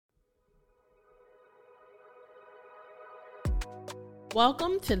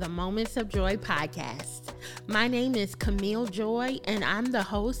Welcome to the Moments of Joy podcast. My name is Camille Joy, and I'm the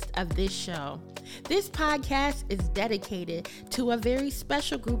host of this show. This podcast is dedicated to a very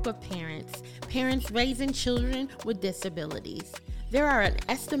special group of parents raising children with disabilities. There are an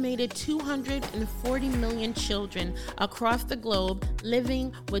estimated 240 million children across the globe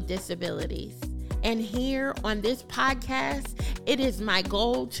living with disabilities. And here on this podcast, it is my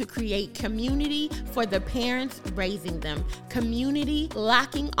goal to create community for the parents raising them. Community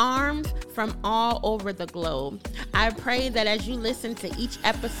locking arms from all over the globe. I pray that as you listen to each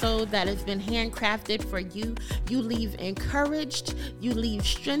episode that has been handcrafted for you, you leave encouraged, you leave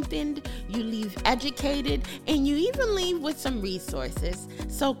strengthened, you leave educated, and you even leave with some resources.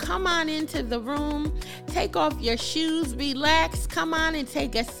 So come on into the room, take off your shoes, relax, come on and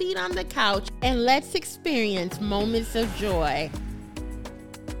take a seat on the couch, and let's experience moments of joy.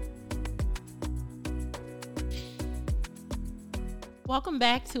 Welcome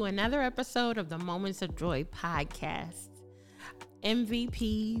back to another episode of the Moments of Joy podcast.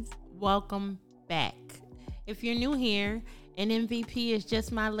 MVPs, welcome back. If you're new here, an MVP is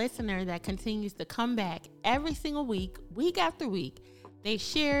just my listener that continues to come back every single week, week after week. They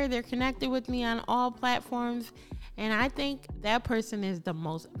share, they're connected with me on all platforms, and I think that person is the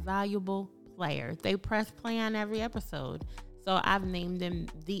most valuable player. They press play on every episode. So I've named them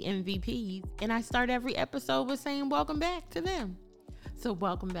the MVPs, and I start every episode with saying welcome back to them. So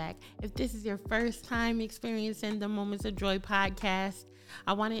welcome back. If this is your first time experiencing the Moments of Joy podcast,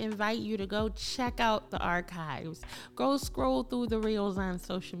 I want to invite you to go check out the archives. Go scroll through the reels on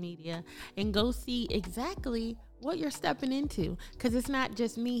social media and go see exactly what you're stepping into, because it's not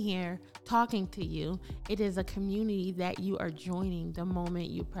just me here talking to you. It is a community that you are joining the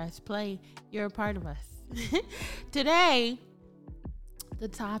moment you press play. You're a part of us. Today, the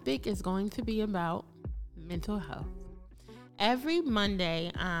topic is going to be about mental health. Every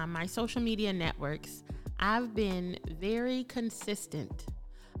Monday on my social media networks, I've been very consistent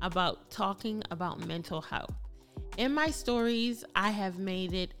about talking about mental health. In my stories, I have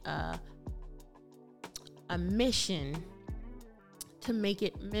made it a mission to make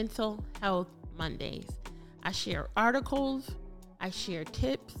it Mental Health Mondays. I share articles, I share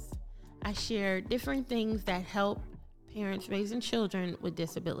tips, I share different things that help parents raising children with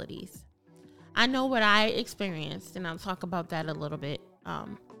disabilities. I know what I experienced, and I'll talk about that a little bit,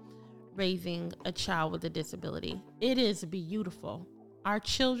 raising a child with a disability. It is beautiful. Our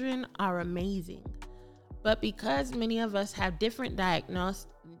children are amazing. But because many of us have different diagnoses,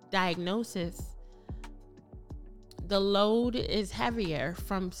 the load is heavier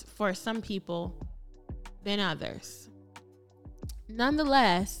for some people than others.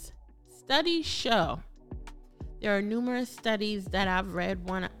 Nonetheless, studies show, there are numerous studies that I've read.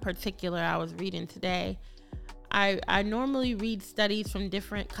 One particular I was reading today. I normally read studies from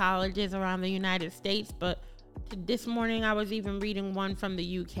different colleges around the United States, but this morning I was even reading one from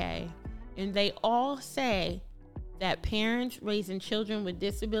the UK. And they all say that parents raising children with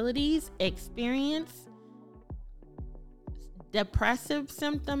disabilities experience depressive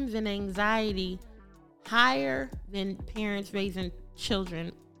symptoms and anxiety higher than parents raising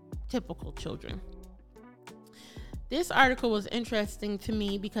children, typical children. This article was interesting to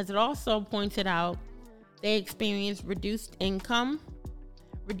me because it also pointed out they experience reduced income,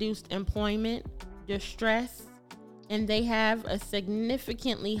 reduced employment, distress, and they have a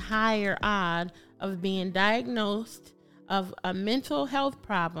significantly higher odds of being diagnosed of a mental health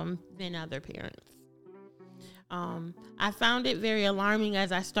problem than other parents. I found it very alarming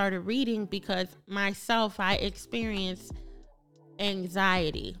as I started reading because myself, I experienced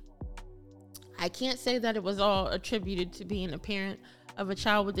anxiety. I can't say that it was all attributed to being a parent of a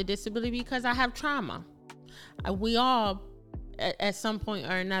child with a disability because I have trauma. We all, at some point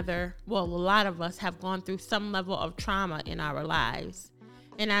or another, well, a lot of us have gone through some level of trauma in our lives.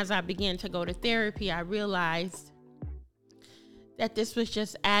 And as I began to go to therapy, I realized that this was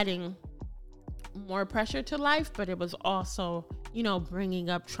just adding more pressure to life, but it was also, bringing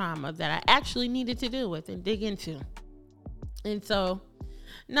up trauma that I actually needed to deal with and dig into. And so,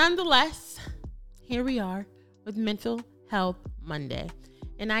 nonetheless, here we are with Mental Health Monday.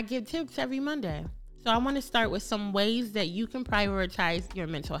 And I give tips every Monday. So I want to start with some ways that you can prioritize your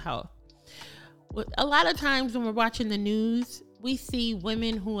mental health. A lot of times when we're watching the news, we see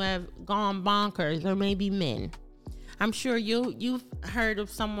women who have gone bonkers, or maybe men. I'm sure you've heard of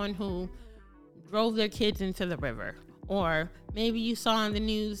someone who drove their kids into the river, or maybe you saw on the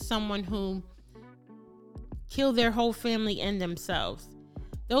news someone who killed their whole family and themselves.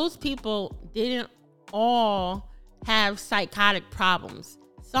 Those people didn't all have psychotic problems.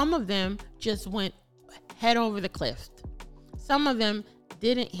 Some of them just went head over the cliff. some of them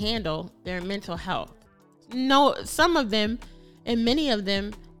didn't handle their mental health. No, some of them and many of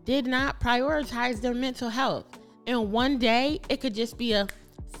them did not prioritize their mental health. And one day it could just be a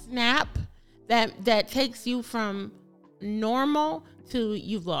snap that takes you from normal to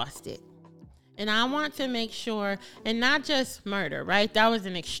you've lost it. And I want to make sure, and not just murder, right? That was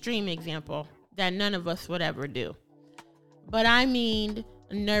an extreme example that none of us would ever do. But I mean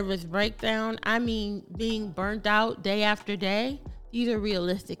nervous breakdown. I mean being burnt out day after day. These are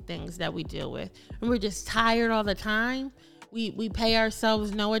realistic things that we deal with. And we're just tired all the time. We pay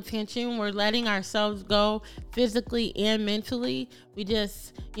ourselves no attention. We're letting ourselves go physically and mentally. We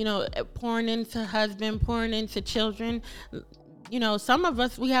just, pouring into husband, pouring into children. Some of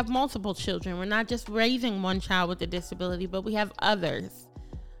us, we have multiple children. We're not just raising one child with a disability, but we have other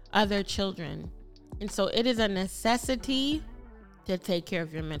children. And so it is a necessity to take care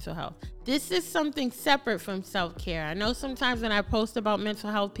of your mental health. This is something separate from self-care. I know sometimes when I post about mental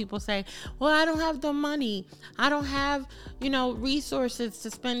health, people say, well, I don't have the money. I don't have, resources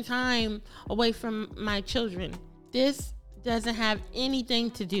to spend time away from my children. This doesn't have anything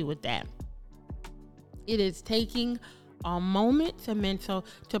to do with that. It is taking a moment to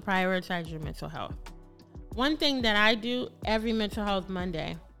prioritize your mental health. One thing that I do every Mental Health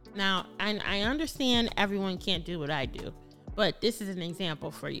Monday. Now, I understand everyone can't do what I do, but this is an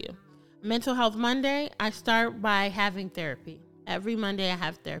example for you. Mental Health Monday, I start by having therapy. Every Monday I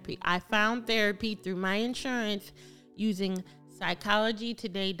have therapy. I found therapy through my insurance using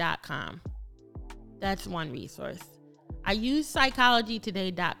psychologytoday.com. That's one resource. I use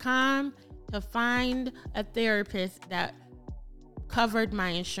psychologytoday.com to find a therapist that covered my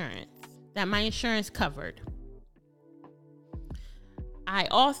insurance, that my insurance covered. I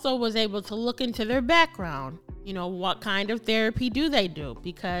also was able to look into their background. What kind of therapy do they do?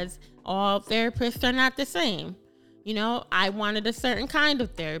 Because all therapists are not the same. I wanted a certain kind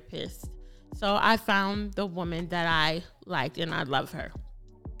of therapist. So I found the woman that I liked and I love her.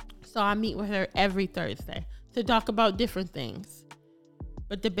 So I meet with her every Thursday to talk about different things.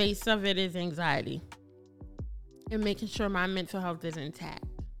 But the base of it is anxiety and making sure my mental health is intact.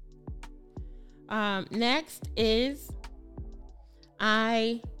 Next is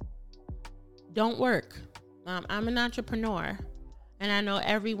I don't work. I'm an entrepreneur, and I know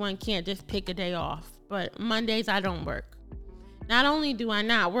everyone can't just pick a day off, but Mondays I don't work. Not only do I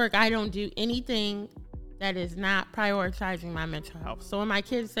not work, I don't do anything that is not prioritizing my mental health. So when my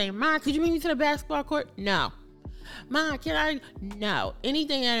kids say, Ma, could you bring me to the basketball court? No. Ma, can I? No.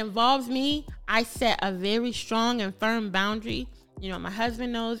 Anything that involves me, I set a very strong and firm boundary. My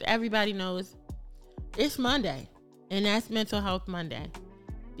husband knows, everybody knows, it's Monday, and that's Mental Health Monday.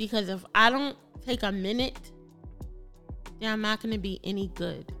 Because if I don't take a minute, then I'm not going to be any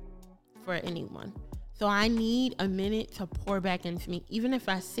good for anyone. So I need a minute to pour back into me. Even if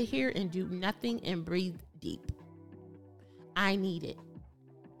I sit here and do nothing and breathe deep, I need it.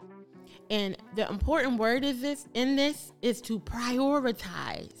 And the important word is is to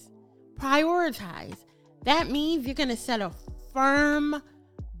prioritize. Prioritize. That means you're going to set a firm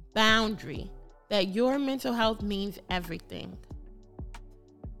boundary that your mental health means everything.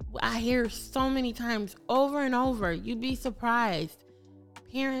 I hear so many times over and over, you'd be surprised.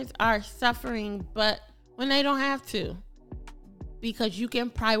 Parents are suffering, but when they don't have to, because you can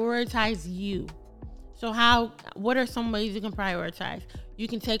prioritize you. So what are some ways you can prioritize? You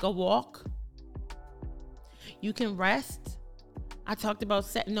can take a walk. You can rest. I talked about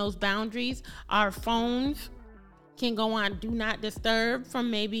setting those boundaries. Our phones can go on do not disturb from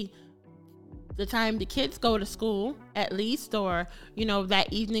maybe the time the kids go to school, at least, or, that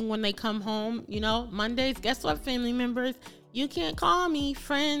evening when they come home. Mondays, guess what, family members? You can't call me,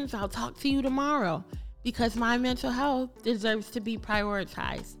 friends. I'll talk to you tomorrow, because my mental health deserves to be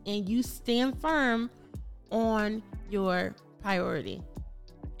prioritized, and you stand firm on your priority.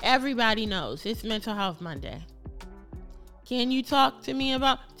 Everybody knows it's Mental Health Monday. Can you talk to me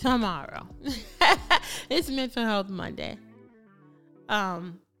about tomorrow? It's Mental Health Monday.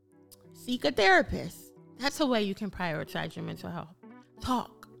 Seek a therapist. That's a way you can prioritize your mental health.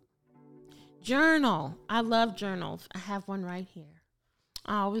 Talk. Journal. I love journals. I have one right here.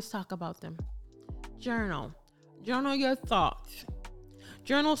 I always talk about them. Journal. Journal your thoughts.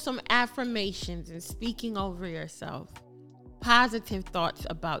 Journal some affirmations and speaking over yourself. Positive thoughts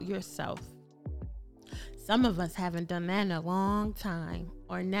about yourself. Some of us haven't done that in a long time,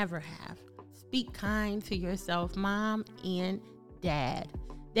 or never have. Speak kind to yourself, mom and dad.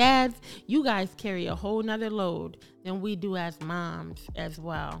 Dads, you guys carry a whole nother load than we do as moms as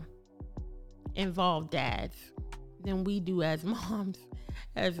well. Involve dads than we do as moms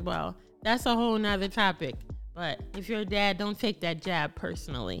as well. That's a whole nother topic. But if you're a dad, don't take that jab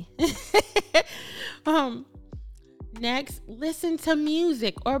personally. Next, listen to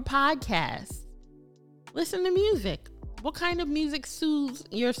music or podcasts. Listen to music. What kind of music soothes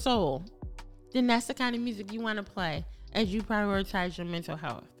your soul? Then that's the kind of music you want to play as you prioritize your mental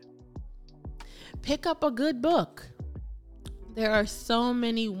health. Pick up a good book. There are so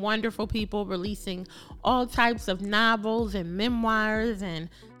many wonderful people releasing all types of novels and memoirs and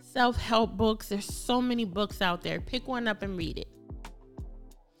self-help books. There's so many books out there. Pick one up and read it.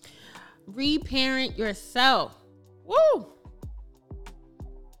 Reparent yourself. Woo!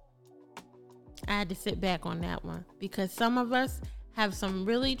 I had to sit back on that one because some of us have some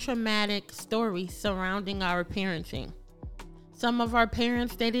really traumatic stories surrounding our parenting. Some of our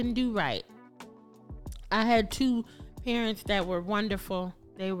parents, they didn't do right. I had 2 parents that were wonderful.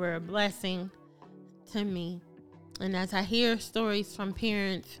 They were a blessing to me. And as I hear stories from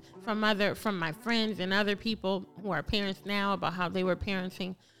parents, from my friends and other people who are parents now about how they were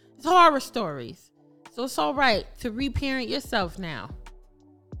parenting, it's horror stories. So it's all right to reparent yourself now.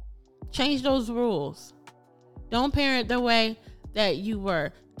 Change those rules. Don't parent the way that you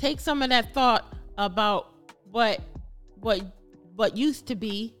were. Take some of that thought about what used to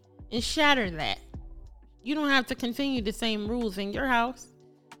be and shatter that. You don't have to continue the same rules in your house,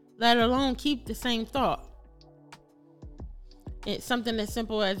 let alone keep the same thought. It's something as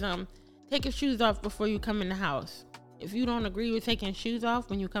simple as take your shoes off before you come in the house. If you don't agree with taking shoes off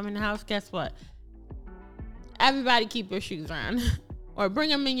when you come in the house, guess what? Everybody keep your shoes on. Or bring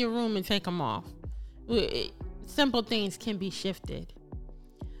them in your room and take them off. Simple things can be shifted.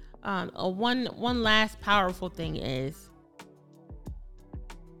 One last powerful thing is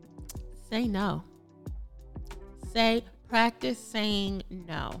say no. Practice saying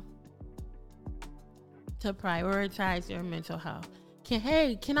no to prioritize your mental health.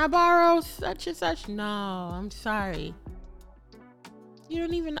 Can I borrow such and such? No, I'm sorry. You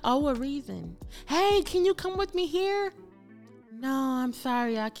don't even owe a reason. Hey, can you come with me here? No, I'm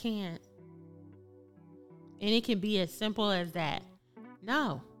sorry, I can't. And it can be as simple as that.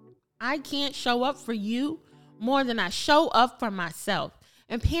 No, I can't show up for you more than I show up for myself.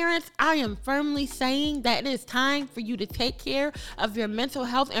 And parents, I am firmly saying that it is time for you to take care of your mental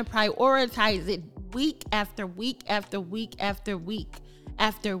health and prioritize it week after week after week after week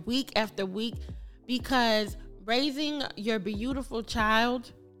after week after week, because raising your beautiful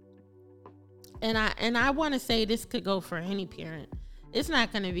child, and I want to say this could go for any parent, it's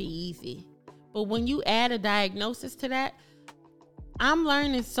not going to be easy. But when you add a diagnosis to that, I'm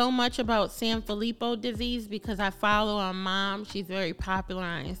learning so much about Sanfilippo disease because I follow a mom. She's very popular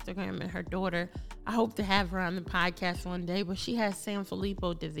on Instagram, and her daughter, I hope to have her on the podcast one day, but she has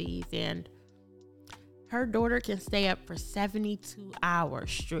Sanfilippo disease, and her daughter can stay up for 72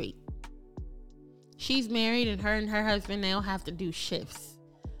 hours straight. She's married, and her husband, they'll have to do shifts.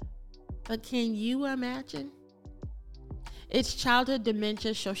 But can you imagine? It's childhood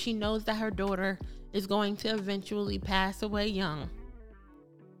dementia, so she knows that her daughter is going to eventually pass away young.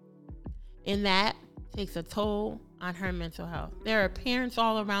 And that takes a toll on her mental health. There are parents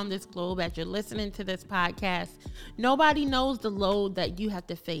all around this globe as you're listening to this podcast. Nobody knows the load that you have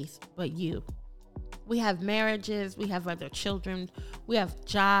to face but you. We have marriages, we have other children, we have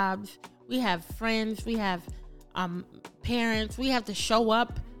jobs, we have friends, we have parents. We have to show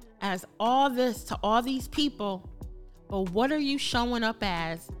up as all this to all these people. But what are you showing up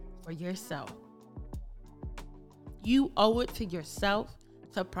as for yourself? You owe it to yourself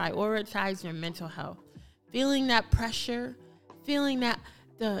to prioritize your mental health. Feeling that pressure, feeling that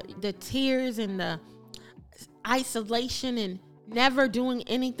the tears and the isolation and never doing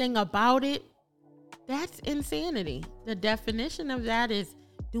anything about it, that's insanity. The definition of that is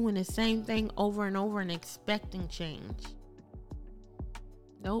doing the same thing over and over and expecting change.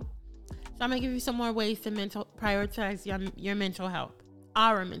 Nope. So I'm going to give you some more ways to prioritize your mental health,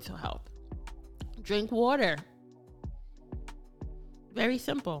 our mental health. Drink water. Very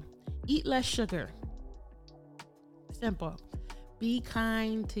simple. Eat less sugar. Simple. Be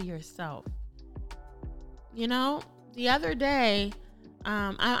kind to yourself. You know, the other day,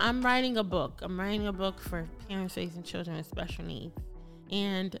 I'm writing a book. I'm writing a book for parents raising children with special needs.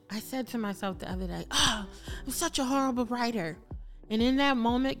 And I said to myself the other day, I'm such a horrible writer. And in that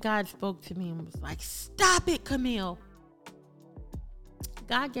moment, God spoke to me and was like, stop it, Camille.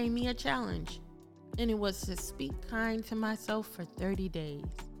 God gave me a challenge. And it was to speak kind to myself for 30 days.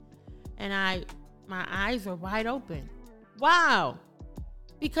 And my eyes were wide open. Wow.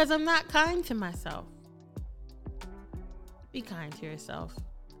 Because I'm not kind to myself. Be kind to yourself.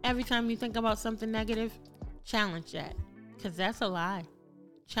 Every time you think about something negative, challenge that. Because that's a lie.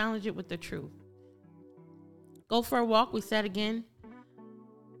 Challenge it with the truth. Go for a walk, we said again.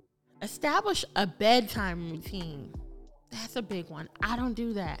 Establish a bedtime routine. That's a big one. I don't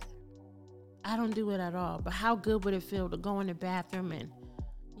do that. I don't do it at all. But how good would it feel to go in the bathroom and,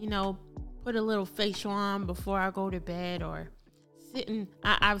 put a little facial on before I go to bed, or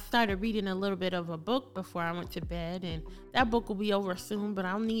I've started reading a little bit of a book before I went to bed, and that book will be over soon, but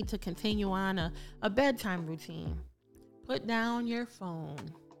I'll need to continue on a bedtime routine. Put down your phone.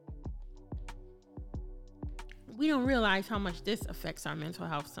 We don't realize how much this affects our mental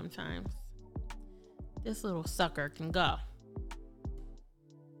health sometimes. This little sucker can go.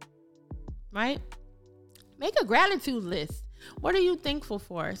 Right? Make a gratitude list. What are you thankful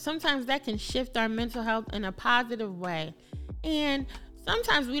for? Sometimes that can shift our mental health in a positive way. And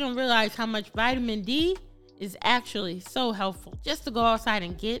sometimes we don't realize how much vitamin D is actually so helpful, just to go outside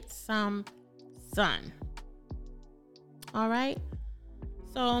and get some sun. All right?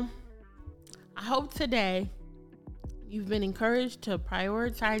 So I hope today you've been encouraged to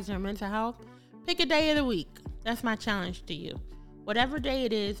prioritize your mental health. Pick a day of the week. That's my challenge to you. Whatever day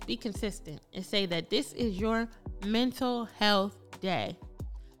it is, be consistent and say that this is your mental health day.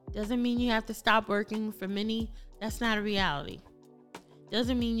 Doesn't mean you have to stop working. For many, that's not a reality.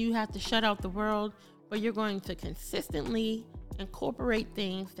 Doesn't mean you have to shut out the world, but you're going to consistently incorporate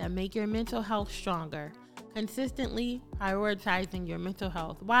things that make your mental health stronger. Consistently prioritizing your mental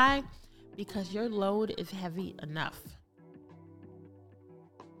health. Why? Because your load is heavy enough.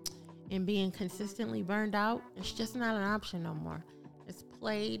 And being consistently burned out, it's just not an option no more. It's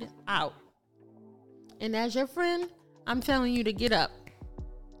played out. And as your friend, I'm telling you to get up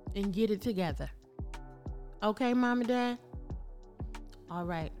and get it together. Okay, Mom and Dad? All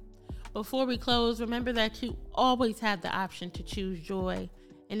right. Before we close, remember that you always have the option to choose joy.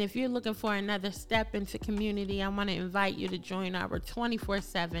 And if you're looking for another step into community, I want to invite you to join our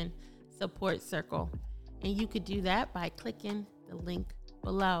 24/7 support circle. And you could do that by clicking the link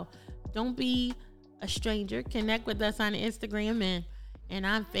below. Don't be a stranger. Connect with us on Instagram and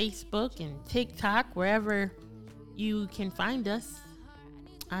on Facebook and TikTok, wherever you can find us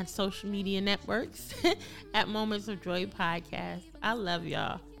on social media networks at Moments of Joy Podcast. I love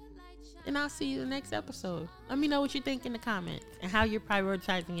y'all. And I'll see you in the next episode. Let me know what you think in the comments and how you're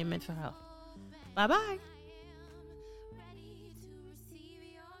prioritizing your mental health. Bye-bye.